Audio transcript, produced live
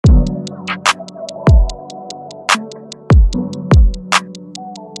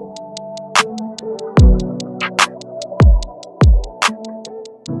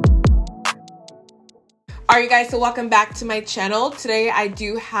Alright guys, so welcome back to my channel. Today I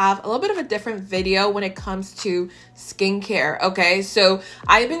do have a little bit of a different video when it comes to skincare, okay? So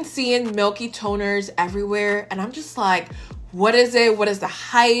I've been seeing Milky toners everywhere and I'm just like, what is it? What is the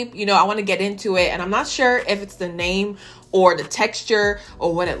hype? You know, I want to get into it and I'm not sure if it's the name or the texture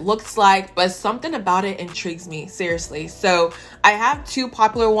or what it looks like, but something about it intrigues me, seriously. So I have two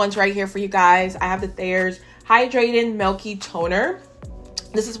popular ones right here for you guys. I have the Thayers Hydrating Milky Toner.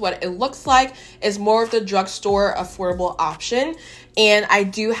 This is what it looks like. It's more of the drugstore affordable option. And I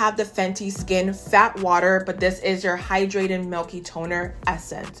do have the Fenty Skin Fat Water, but this is your Hydrating Milky Toner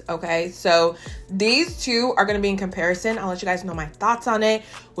Essence, okay? So these two are gonna be in comparison. I'll let you guys know my thoughts on it,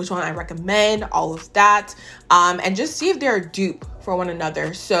 which one I recommend, all of that, and just see if they're a dupe for one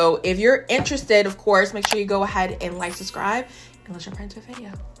another. So if you're interested, of course, make sure you go ahead and like, subscribe, and let's jump right into the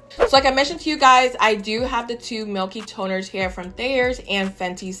video. So like I mentioned to you guys, I do have the two Milky toners here from Thayers and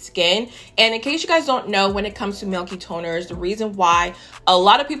Fenty Skin. And in case you guys don't know, when it comes to Milky toners, the reason why a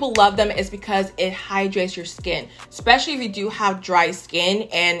lot of people love them is because it hydrates your skin, especially if you do have dry skin.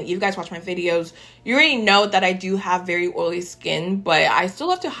 And you guys watch my videos, you already know that I do have very oily skin, but I still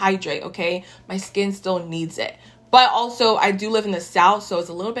have to hydrate, okay? My skin still needs it. But also, I do live in the South, so it's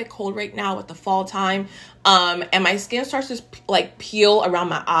a little bit cold right now with the fall time. And my skin starts to like peel around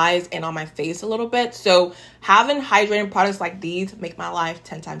my eyes and on my face a little bit. So having hydrating products like these make my life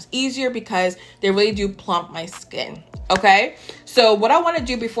 10 times easier because they really do plump my skin. Okay, so what I want to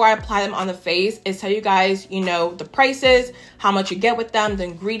do before I apply them on the face is tell you guys, you know, the prices, how much you get with them, the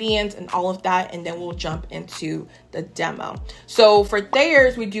ingredients, and all of that, and then we'll jump into the demo. So for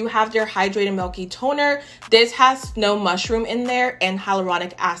Thayers, we do have their Hydrating Milky Toner. This has snow mushroom in there and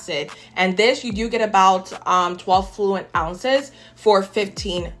hyaluronic acid, and this you do get about 12 fluid ounces for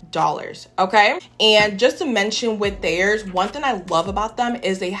 $15. Okay, and just to mention with Thayers, one thing I love about them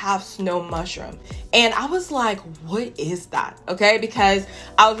is they have snow mushroom, and I was like, what is that? Okay, because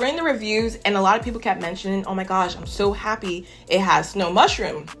I was reading the reviews and a lot of people kept mentioning, oh my gosh, I'm so happy it has snow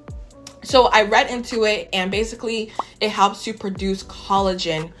mushroom. So I read into it and basically it helps to produce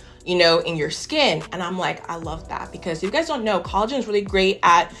collagen, you know, in your skin. And I'm like, I love that, because if you guys don't know, collagen is really great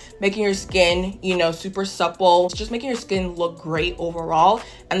at making your skin, you know, super supple. It's just making your skin look great overall.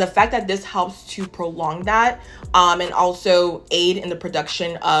 And the fact that this helps to prolong that and also aid in the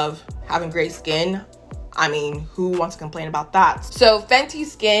production of having great skin, I mean, who wants to complain about that? So Fenty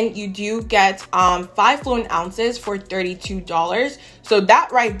Skin, you do get 5 fluid ounces for $32. So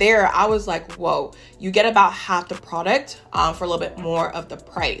that right there, I was like, whoa, you get about half the product for a little bit more of the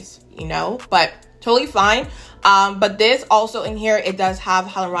price, you know, but totally fine. But this also in here, it does have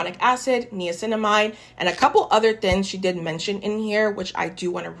hyaluronic acid, niacinamide, and a couple other things she did mention in here, which I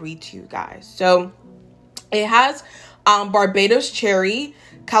do want to read to you guys. So it has Barbados cherry,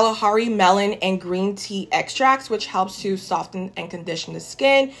 Kalahari melon, and green tea extracts, which helps to soften and condition the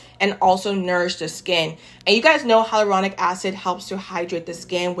skin and also nourish the skin. And you guys know hyaluronic acid helps to hydrate the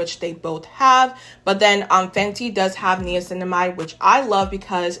skin, which they both have. But then Fenty does have niacinamide, which I love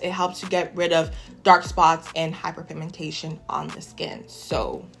because it helps to get rid of dark spots and hyperpigmentation on the skin.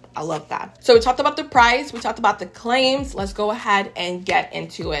 So I love that. So we talked about the price, we talked about the claims. Let's go ahead and get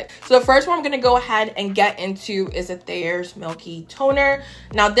into it. So the first one I'm going to go ahead and get into is a Thayers Milky Toner.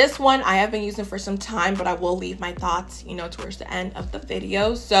 Now this one I have been using for some time, but I will leave my thoughts, you know, towards the end of the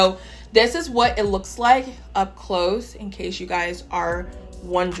video. So this is what it looks like up close, in case you guys are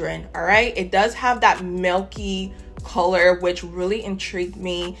wondering. All right, it does have that milky color, which really intrigued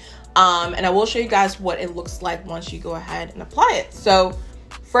me. And I will show you guys what it looks like once you go ahead and apply it. So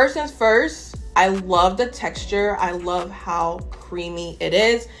first things first, I love the texture. I love how creamy it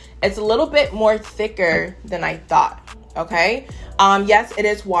is. It's a little bit more thicker than I thought, okay? Yes, it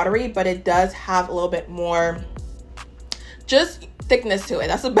is watery, but it does have a little bit more just thickness to it.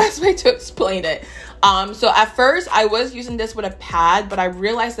 That's the best way to explain it. So at first, I was using this with a pad, but I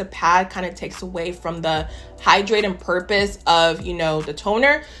realized the pad kind of takes away from the hydrating purpose of, you know, the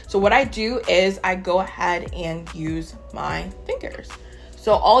toner. So what I do is I go ahead and use my fingers.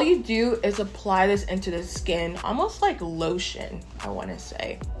 So all you do is apply this into the skin, almost like lotion, I want to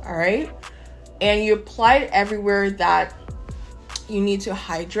say, all right? And you apply it everywhere that you need to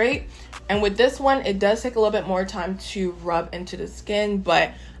hydrate. And with this one, it does take a little bit more time to rub into the skin,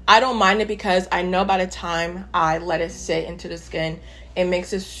 but I don't mind it because I know by the time I let it sit into the skin, it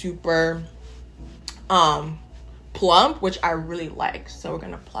makes it super plump, which I really like. So we're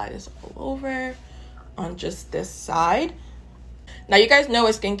going to apply this all over on just this side. Now, you guys know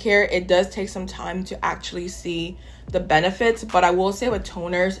with skincare, it does take some time to actually see the benefits, but I will say with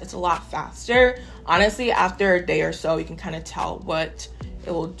toners, it's a lot faster. Honestly, after a day or so, you can kind of tell what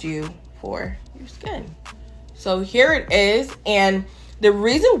it will do for your skin. So here it is. And the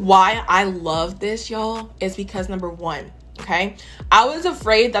reason why I love this, y'all, is because number one, okay, I was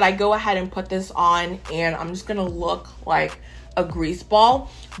afraid that I go ahead and put this on and I'm just gonna look like a grease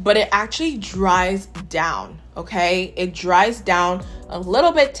ball, but it actually dries down, okay? It dries down a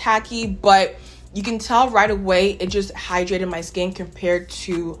little bit tacky, but you can tell right away it just hydrated my skin compared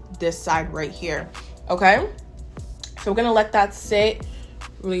to this side right here, okay? So we're gonna let that sit,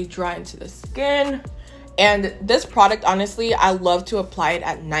 really dry into the skin. And this product, honestly, I love to apply it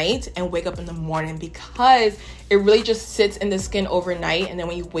at night and wake up in the morning because it really just sits in the skin overnight. And then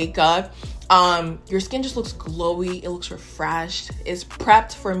when you wake up, your skin just looks glowy. It looks refreshed. It's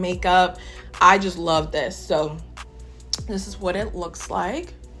prepped for makeup. I just love this. So this is what it looks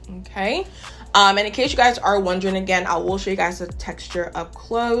like. Okay. And in case you guys are wondering, again, I will show you guys the texture up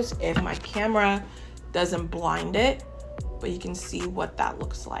close if my camera doesn't blind it, but you can see what that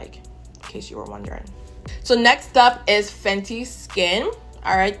looks like in case you were wondering. So next up is Fenty Skin.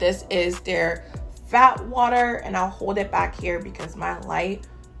 All right, this is their fat water, and I'll hold it back here because my light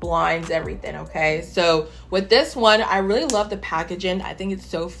blinds everything, okay? So with this one, I really love the packaging. I think it's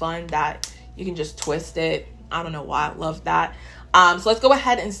so fun that you can just twist it. I don't know why I love that. So let's go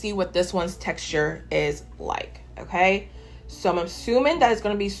ahead and see what this one's texture is like, okay? So I'm assuming that it's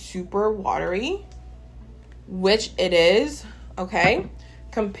gonna be super watery, which it is, okay,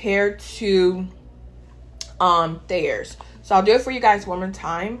 compared to Thayers. So I'll do it for you guys one more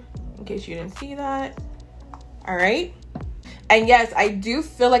time in case you didn't see that. All right. And yes, I do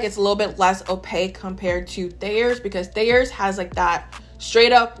feel like it's a little bit less opaque compared to Thayers because Thayers has like that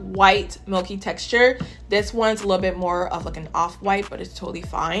straight up white milky texture. This one's a little bit more of like an off-white, but it's totally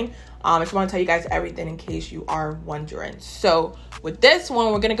fine. I just want to tell you guys everything in case you are wondering. So with this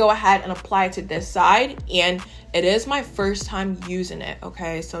one, we're going to go ahead and apply it to this side. And it is my first time using it.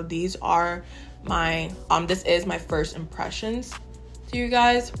 Okay. So these are my, this is my first impressions to you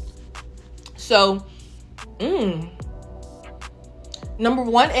guys. So, number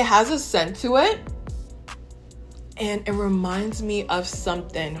one, it has a scent to it. And it reminds me of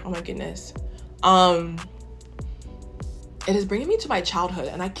something. Oh my goodness. It is bringing me to my childhood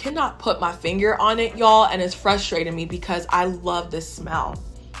and I cannot put my finger on it, y'all. And it's frustrating me because I love this smell.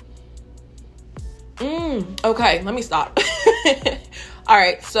 Okay, let me stop. All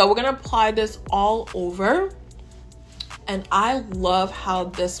right, so we're gonna apply this all over. And I love how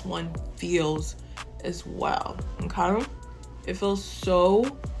this one feels as well, okay? It feels so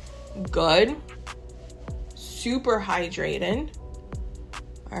good. Super hydrating.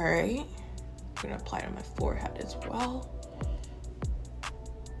 All right, I'm gonna apply it on my forehead as well.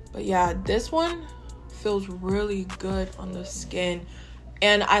 But yeah, this one feels really good on the skin.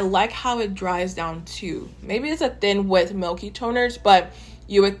 And I like how it dries down too. Maybe it's a thin width Milky toners, but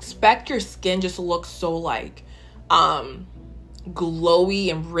you expect your skin just to look so like glowy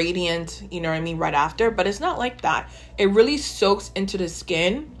and radiant, you know what I mean, right after. But it's not like that. It really soaks into the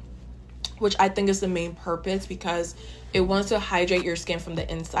skin, which I think is the main purpose because it wants to hydrate your skin from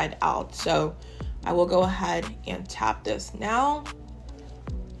the inside out. So I will go ahead and tap this now.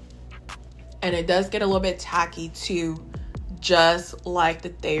 And it does get a little bit tacky too, just like the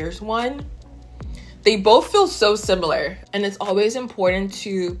Thayers one. They both feel so similar, and it's always important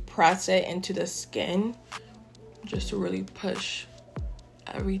to press it into the skin just to really push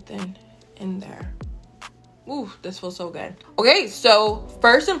everything in there. Ooh, this feels so good. Okay, so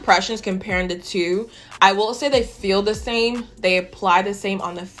first impressions comparing the two, I will say they feel the same. They apply the same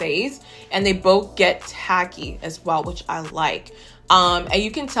on the face, and they both get tacky as well, which I like. And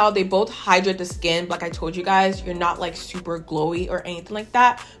you can tell they both hydrate the skin. Like I told you guys, you're not like super glowy or anything like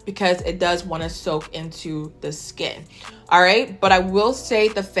that because it does want to soak into the skin. All right, but I will say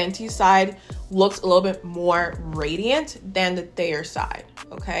the Fenty side looks a little bit more radiant than the Thayers side,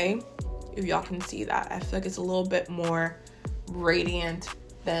 okay? If y'all can see that, I feel like it's a little bit more radiant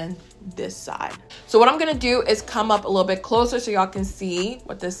than this side. So what I'm gonna do is come up a little bit closer so y'all can see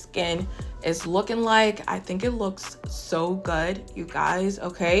what the skin is looking like. I think it looks so good, you guys,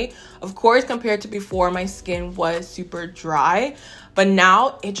 okay? Of course, compared to before, my skin was super dry, but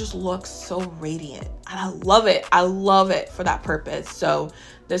now it just looks so radiant. And I love it. I love it for that purpose. So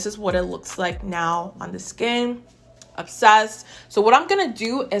this is what it looks like now on the skin. Obsessed. So what I'm gonna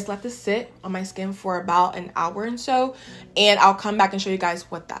do is let this sit on my skin for about an hour and so, and I'll come back and show you guys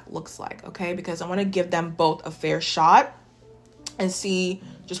what that looks like, okay? Because I want to give them both a fair shot and see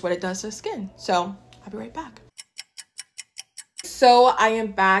just what it does to the skin. So I'll be right back. So I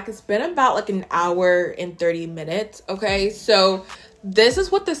am back. It's been about like an hour and 30 minutes, okay? So this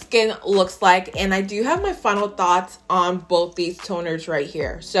is what the skin looks like, and I do have my final thoughts on both these toners right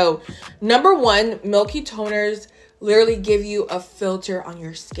here. So number one, Milky toners literally give you a filter on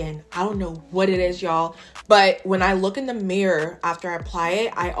your skin. I don't know what it is, y'all, but when I look in the mirror after I apply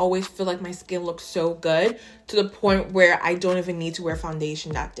it, I always feel like my skin looks so good to the point where I don't even need to wear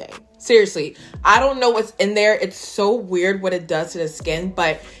foundation that day. Seriously, I don't know what's in there. It's so weird what it does to the skin,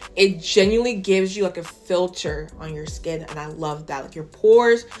 but it genuinely gives you like a filter on your skin, and I love that. Like your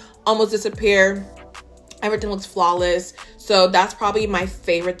pores almost disappear. Everything looks flawless. So that's probably my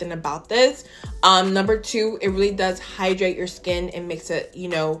favorite thing about this. Number two, it really does hydrate your skin and makes it, you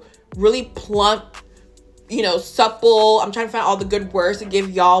know, really plump, you know, supple. I'm trying to find all the good words to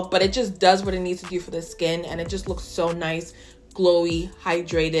give y'all, but it just does what it needs to do for the skin, and it just looks so nice, glowy,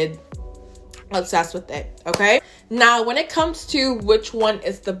 hydrated. Obsessed with it. Okay, now when it comes to which one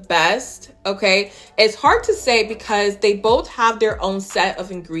is the best, okay, it's hard to say because they both have their own set of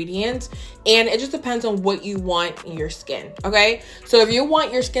ingredients, and it just depends on what you want in your skin. Okay, so if you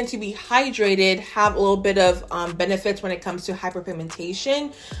want your skin to be hydrated, have a little bit of benefits when it comes to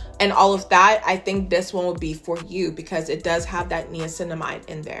hyperpigmentation and all of that, I think this one would be for you because it does have that niacinamide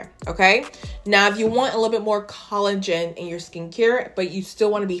in there. Okay, now if you want a little bit more collagen in your skincare but you still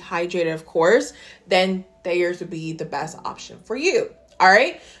want to be hydrated, of course, then Thayers would be the best option for you. All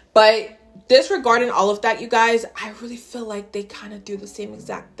right, but disregarding all of that, you guys, I really feel like they kind of do the same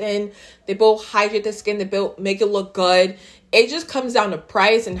exact thing. They both hydrate the skin, they both make it look good. It just comes down to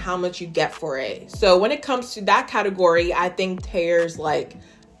price and how much you get for it. So when it comes to that category, I think Thayers like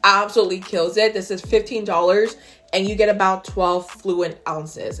absolutely kills it. This is $15 and you get about 12 fluid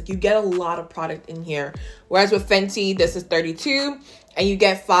ounces. Like you get a lot of product in here. Whereas with Fenty, this is 32 and you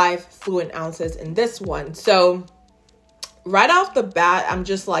get 5 fluid ounces in this one. So right off the bat, I'm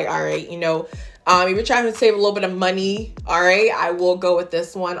just like, all right, you know, if you're trying to save a little bit of money, all right, I will go with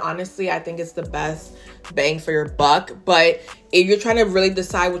this one. Honestly, I think it's the best bang for your buck. But if you're trying to really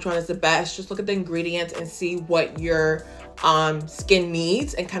decide which one is the best, just look at the ingredients and see what your skin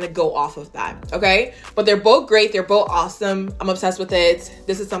needs and kind of go off of that. Okay, but they're both great, they're both awesome. I'm obsessed with it.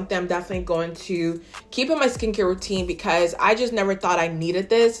 This is something I'm definitely going to keep in my skincare routine because I just never thought I needed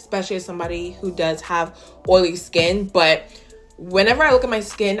this, especially as somebody who does have oily skin. But whenever I look at my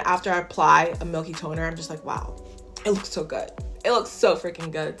skin after I apply a Milky toner, I'm just like, wow, it looks so good. It looks so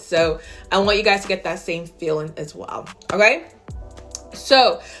freaking good. So I want you guys to get that same feeling as well. Okay,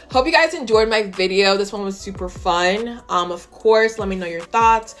 so hope you guys enjoyed my video. This one was super fun. Of course, let me know your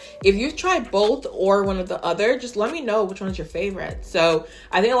thoughts. If you've tried both or one or the other, just let me know which one is your favorite. So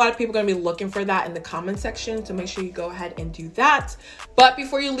I think a lot of people are going to be looking for that in the comment section, so make sure you go ahead and do that. But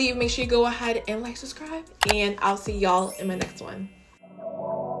before you leave, make sure you go ahead and like, subscribe, and I'll see y'all in my next one.